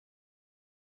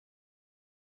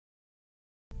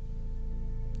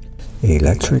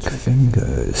Electric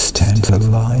fingers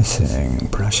tantalizing,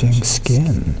 brushing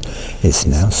skin is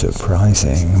now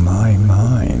surprising my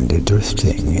mind,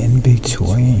 drifting in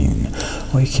between,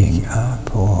 waking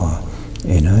up or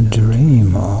in a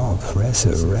dream of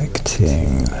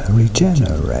resurrecting,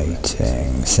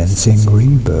 regenerating, sensing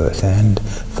rebirth and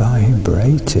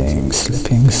vibrating,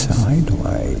 slipping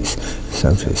sideways,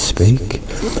 so to speak,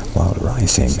 while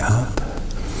rising up.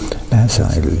 As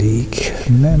I leak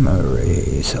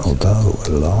memories, although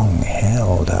long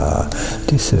held, are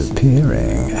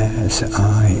disappearing as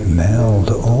I meld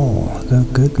all the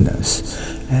goodness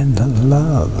and the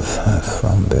love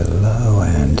from below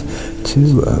and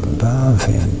to above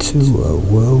into a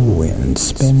whirlwind,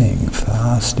 spinning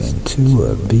fast into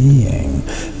a being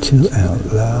to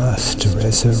outlast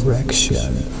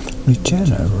resurrection.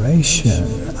 Regeneration,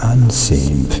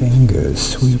 unseen fingers,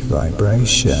 sweet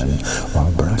vibration,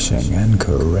 while brushing and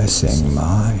caressing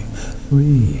my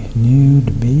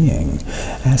renewed being,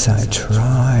 as I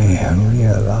try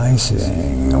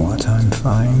realizing what I'm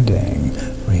finding,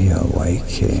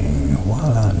 reawaking,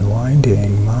 while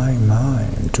unwinding my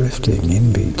mind, drifting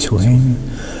in between,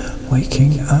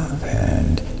 waking up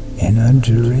and in a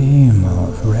dream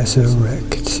of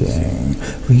resurrecting,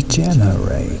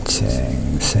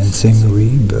 regenerating, sensing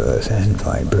rebirth and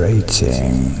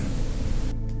vibrating.